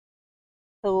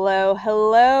Hello,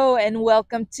 hello, and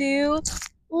welcome to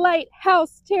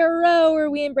Lighthouse Tarot, where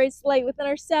we embrace light within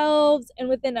ourselves and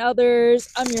within others.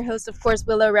 I'm your host, of course,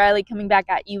 WillowI'Reilly, coming back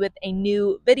at you with a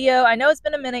new video. I know it's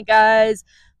been a minute, guys,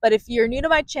 but if you're new to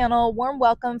my channel, warm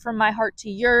welcome from my heart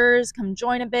to yours. Come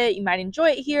join a bit. You might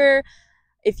enjoy it here.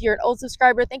 If you're an old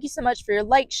subscriber, thank you so much for your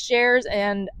likes, shares,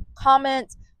 and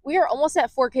comments. We are almost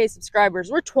at 4K subscribers.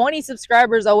 We're 20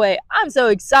 subscribers away. I'm so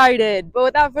excited. But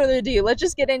without further ado, let's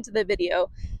just get into the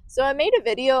video. So I made a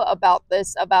video about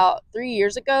this about 3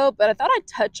 years ago, but I thought I'd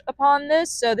touch upon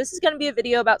this. So this is going to be a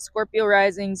video about Scorpio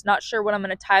risings. Not sure what I'm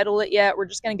going to title it yet. We're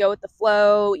just going to go with the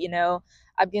flow. You know,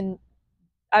 I've been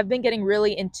getting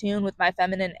really in tune with my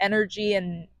feminine energy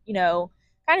and,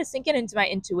 kind of sinking into my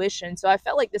intuition. So I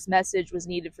felt like this message was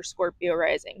needed for Scorpio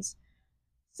risings.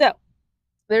 So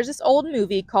there's this old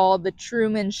movie called The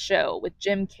Truman Show with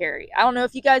Jim Carrey. I don't know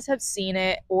if you guys have seen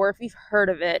it or if you've heard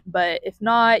of it, but if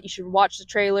not, you should watch the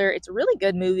trailer. It's a really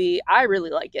good movie. I really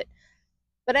like it.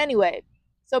 But anyway,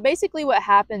 so basically what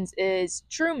happens is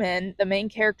Truman, the main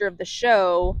character of the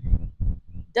show,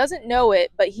 doesn't know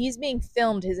it, but he's being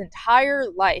filmed his entire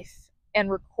life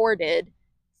and recorded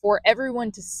for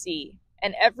everyone to see.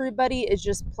 And everybody is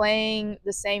just playing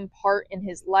the same part in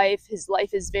his life. His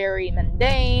life is very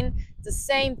mundane. It's the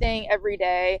same thing every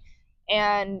day.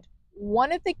 And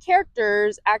one of the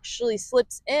characters actually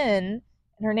slips in,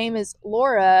 and her name is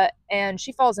Laura, and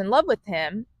she falls in love with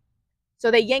him. So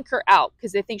they yank her out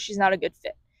because they think she's not a good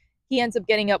fit. He ends up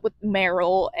getting up with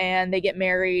Meryl, and they get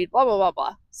married, blah, blah, blah,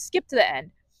 blah. Skip to the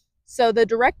end. So the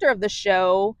director of the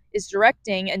show is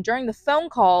directing, and during the phone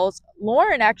calls,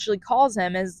 Lauren actually calls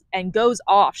him and goes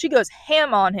off. She goes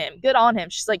ham on him. Good on him.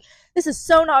 She's like, this is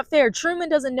so not fair. Truman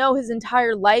doesn't know his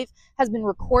entire life has been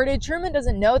recorded. Truman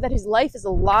doesn't know that his life is a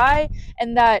lie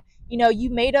and that, you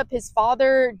made up his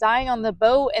father dying on the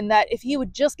boat, and that if he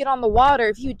would just get on the water,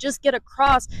 if he would just get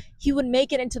across, he would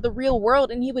make it into the real world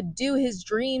and he would do his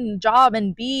dream job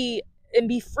and be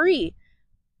free.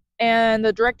 And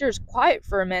the director is quiet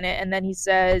for a minute, and then he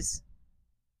says,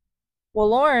 well,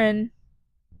 Lauren,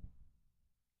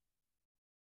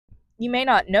 you may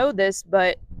not know this,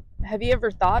 but have you ever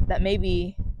thought that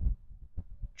maybe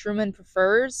Truman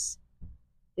prefers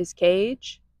his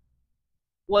cage?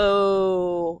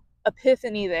 Whoa,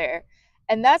 epiphany there.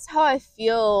 And that's how I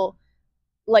feel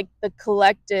like the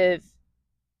collective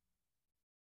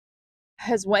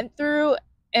has went through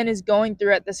and is going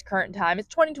through at this current time. It's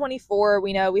 2024.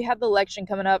 We know we have the election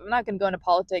coming up. I'm not going to go into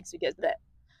politics because of that.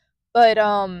 But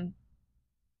a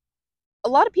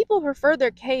lot of people prefer their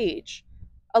cage.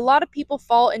 A lot of people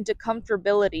fall into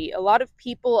comfortability. A lot of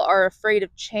people are afraid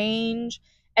of change.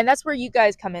 And that's where you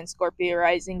guys come in, Scorpio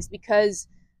risings, because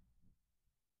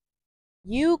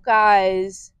you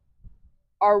guys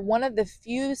are one of the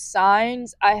few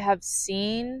signs I have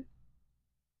seen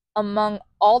among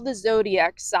all the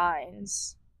zodiac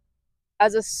signs,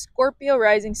 as a Scorpio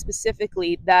rising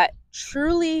specifically, that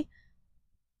truly,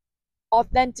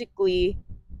 authentically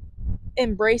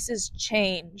embraces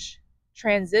change,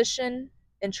 transition,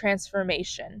 and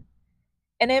transformation.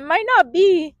 And it might not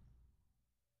be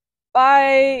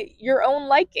by your own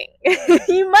liking.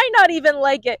 You might not even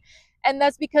like it. And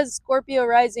that's because Scorpio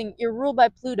rising, you're ruled by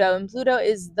Pluto, and Pluto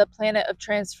is the planet of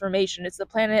transformation. It's the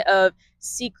planet of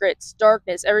secrets,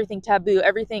 darkness, everything taboo,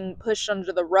 everything pushed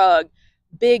under the rug.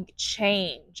 Big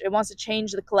change. It wants to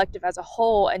change the collective as a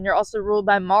whole. And you're also ruled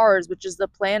by Mars, which is the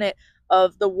planet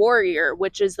of the warrior,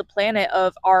 which is the planet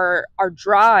of our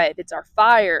drive. It's our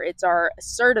fire. It's our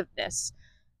assertiveness.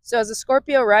 So as a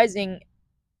Scorpio rising,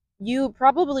 you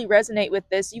probably resonate with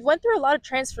this. You've went through a lot of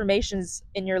transformations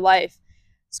in your life.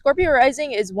 Scorpio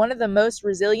rising is one of the most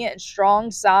resilient and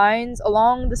strong signs,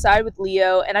 along the side with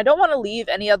Leo. And I don't want to leave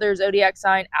any other zodiac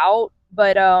sign out,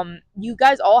 but you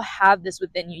guys all have this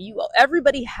within you.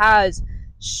 Everybody has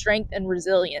strength and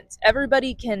resilience.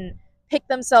 Everybody can pick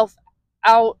themselves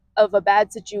out of a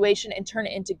bad situation and turn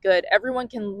it into good. Everyone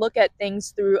can look at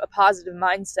things through a positive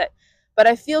mindset. But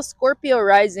I feel Scorpio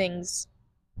risings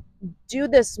do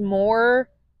this more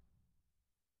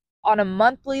on a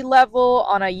monthly level,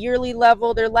 on a yearly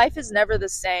level. Their life is never the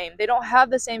same. They don't have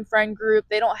the same friend group.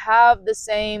 They don't have the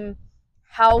same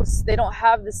house. They don't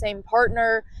have the same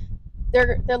partner.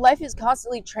 Their life is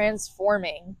constantly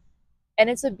transforming. And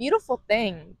it's a beautiful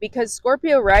thing, because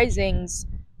Scorpio risings,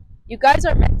 you guys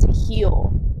are meant to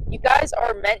heal. You guys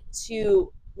are meant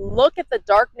to look at the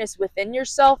darkness within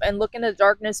yourself and look in the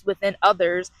darkness within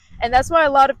others. And that's why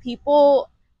a lot of people,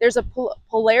 there's a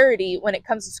polarity when it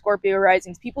comes to Scorpio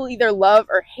risings. People either love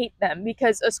or hate them,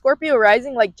 because a Scorpio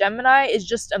rising, like Gemini, is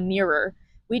just a mirror.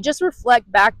 We just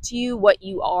reflect back to you what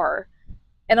you are.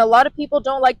 And a lot of people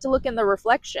don't like to look in the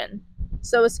reflection.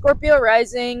 So with Scorpio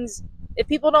risings, if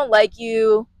people don't like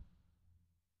you,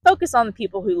 focus on the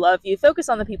people who love you, focus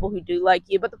on the people who do like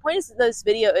you. But the point of this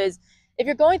video is, if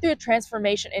you're going through a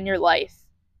transformation in your life,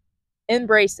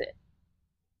 embrace it.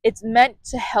 It's meant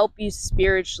to help you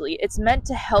spiritually. It's meant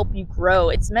to help you grow.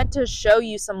 It's meant to show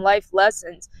you some life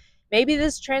lessons. Maybe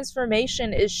this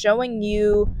transformation is showing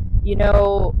you, you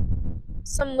know,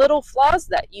 some little flaws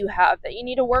that you have that you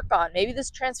need to work on. Maybe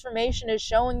this transformation is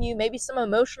showing you maybe some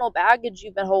emotional baggage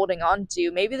you've been holding on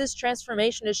to. Maybe this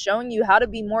transformation is showing you how to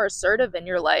be more assertive in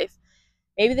your life.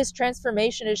 Maybe this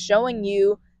transformation is showing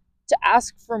you to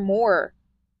ask for more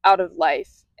out of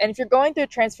life. And if you're going through a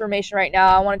transformation right now,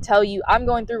 I want to tell you, I'm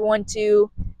going through one too,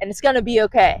 and it's going to be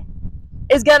okay.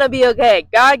 It's going to be okay.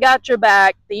 God got your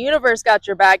back. The universe got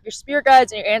your back. Your spirit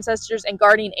guides and your ancestors and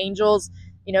guardian angels,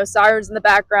 you know, sirens in the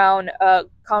background,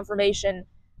 confirmation,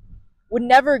 would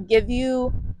never give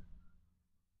you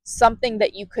something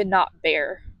that you could not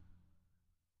bear.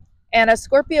 And as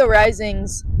Scorpio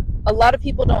risings, a lot of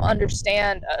people don't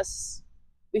understand us.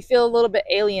 We feel a little bit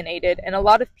alienated, and a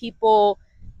lot of people,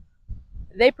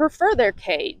 they prefer their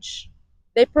cage.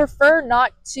 They prefer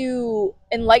not to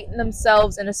enlighten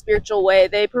themselves in a spiritual way.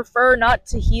 They prefer not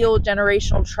to heal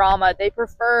generational trauma. They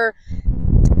prefer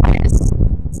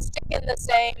stick in the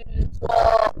same,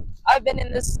 well, I've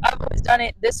always done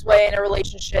it this way in a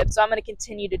relationship, so I'm going to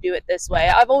continue to do it this way.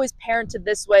 I've always parented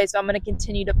this way, so I'm going to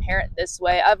continue to parent this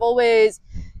way. I've always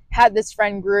had this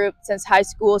friend group since high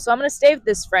school, so I'm going to stay with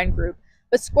this friend group.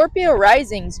 But Scorpio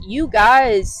risings, you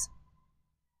guys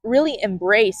really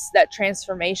embrace that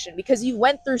transformation because you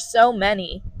went through so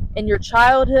many in your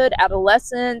childhood,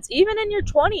 adolescence, even in your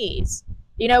 20s.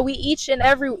 You know, we each and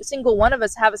every single one of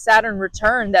us have a Saturn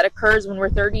return that occurs when we're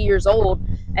 30 years old.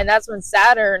 And that's when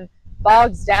Saturn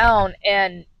bogs down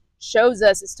and shows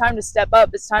us it's time to step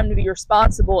up. It's time to be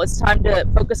responsible. It's time to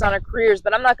focus on our careers.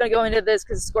 But I'm not going to go into this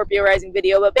because it's a Scorpio rising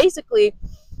video. But basically,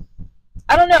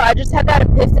 I don't know. I just had that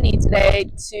epiphany today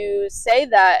to say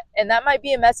that. And that might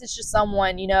be a message to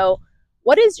someone, you know,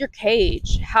 what is your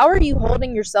cage? How are you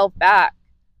holding yourself back?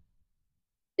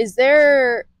 Is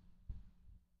there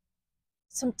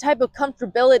some type of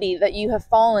comfortability that you have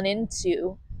fallen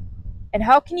into? And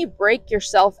how can you break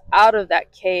yourself out of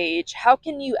that cage? How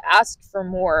can you ask for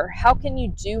more? How can you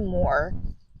do more?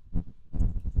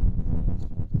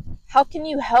 How can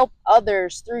you help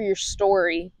others through your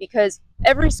story? Because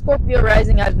every Scorpio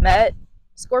rising I've met,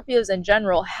 Scorpios in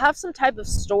general, have some type of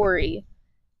story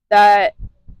that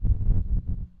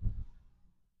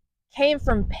came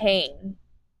from pain,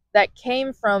 that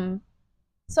came from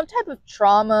some type of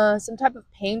trauma, some type of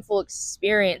painful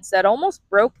experience that almost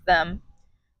broke them,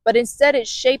 but instead it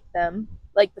shaped them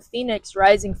like the phoenix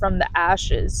rising from the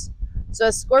ashes. So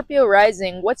as Scorpio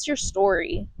rising, what's your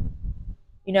story?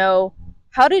 You know,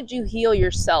 how did you heal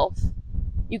yourself?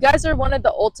 You guys are one of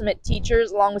the ultimate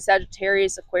teachers, along with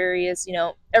Sagittarius, Aquarius. You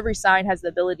know, every sign has the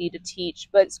ability to teach,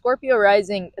 but Scorpio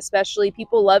rising especially,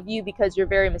 people love you because you're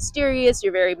very mysterious,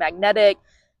 you're very magnetic.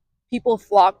 People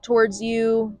flock towards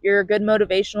you. You're a good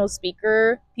motivational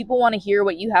speaker. People want to hear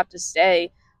what you have to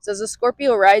say. So as a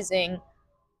Scorpio rising,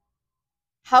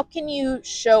 how can you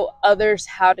show others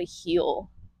how to heal?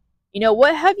 You know,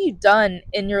 what have you done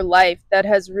in your life that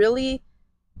has really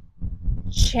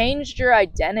changed your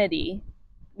identity?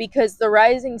 Because the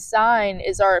rising sign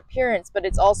is our appearance, but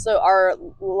it's also our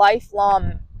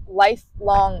lifelong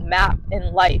map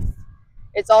in life.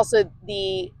 It's also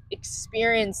the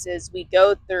experiences we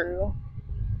go through.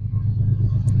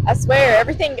 I swear,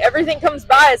 everything comes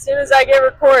by as soon as I get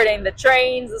recording. The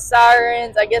trains, the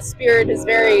sirens. I guess spirit is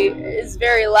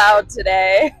very loud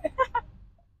today.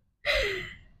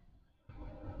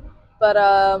 But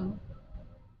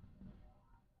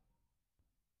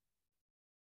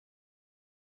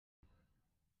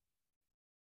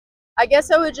I guess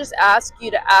I would just ask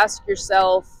you to ask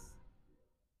yourself,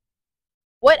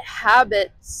 what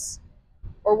habits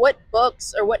or what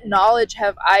books or what knowledge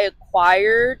have I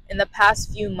acquired in the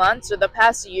past few months or the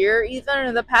past year, even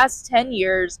in the past 10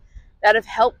 years, that have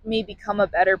helped me become a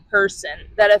better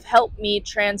person, that have helped me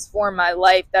transform my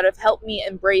life, that have helped me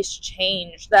embrace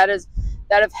change, that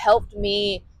have helped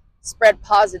me spread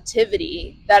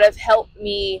positivity, that have helped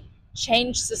me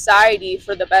change society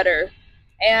for the better.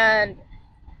 And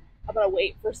I'm gonna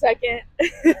wait for a second.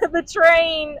 The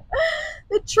train,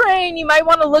 you might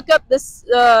want to look up this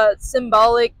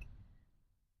symbolic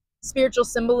spiritual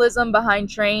symbolism behind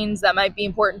trains. That might be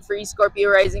important for you Scorpio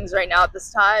risings right now at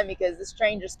this time, because this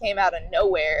train just came out of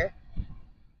nowhere.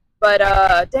 But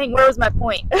dang, where was my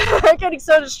point? I'm getting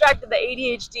so distracted, the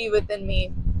ADHD within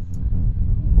me.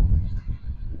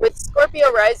 with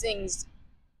Scorpio risings,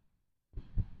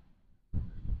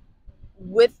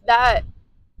 with that,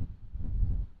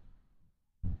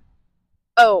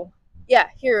 oh yeah,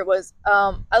 here it was.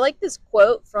 I like this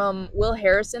quote from Will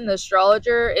Harrison, the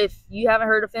astrologer. If you haven't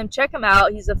heard of him, check him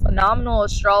out. He's a phenomenal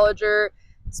astrologer,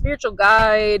 spiritual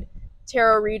guide,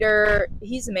 tarot reader.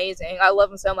 He's amazing. I love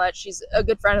him so much. He's a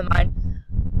good friend of mine.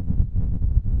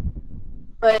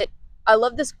 But I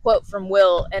love this quote from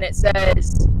Will, and it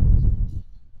says,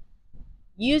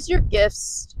 use your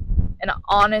gifts in an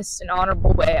honest and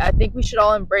honorable way. I think we should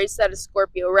all embrace that as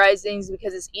Scorpio risings,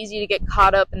 because it's easy to get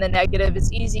caught up in the negative.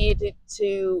 It's easy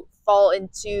to fall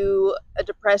into a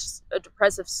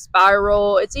depressive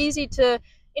spiral. It's easy to,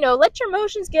 let your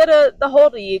emotions get the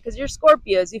hold of you, because you're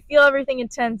Scorpios. You feel everything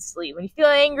intensely. When you feel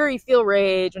anger, you feel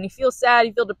rage. When you feel sad,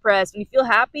 you feel depressed. When you feel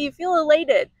happy, you feel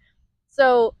elated.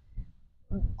 So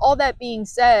all that being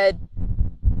said,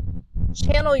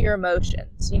 channel your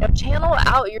emotions. Channel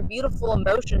out your beautiful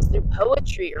emotions through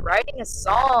poetry or writing a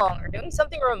song or doing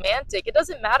something romantic. It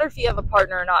doesn't matter if you have a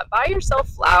partner or not. Buy yourself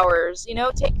flowers.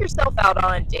 Take yourself out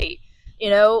on a date.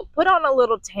 Put on a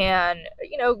little tan.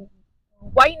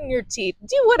 Whiten your teeth.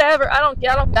 Do whatever. I don't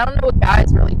know what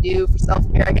guys really do for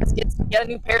self-care. I guess get a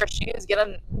new pair of shoes, get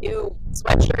a new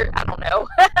sweatshirt. I don't know.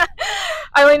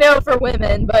 I only know for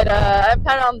women, but I'm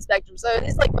kind of on the spectrum, so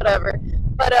it's like whatever.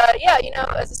 But yeah,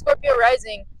 as a Scorpio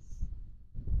rising,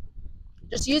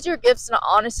 just use your gifts in an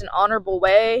honest and honorable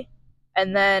way,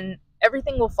 and then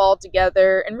everything will fall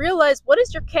together. And realize, what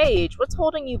is your cage? What's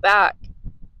holding you back?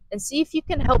 And see if you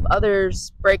can help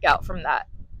others break out from that.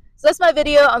 So that's my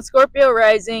video on Scorpio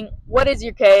rising. What is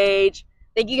your cage?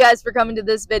 Thank you guys for coming to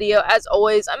this video. As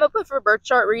always, I'm open for birth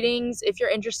chart readings if you're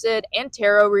interested, and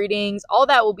tarot readings. All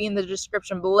that will be in the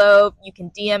description below. You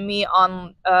can DM me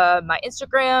on my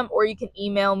Instagram, or you can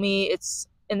email me. It's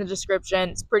in the description.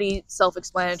 It's pretty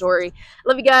self-explanatory.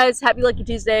 Love you guys. Happy Lucky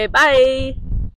Tuesday. Bye.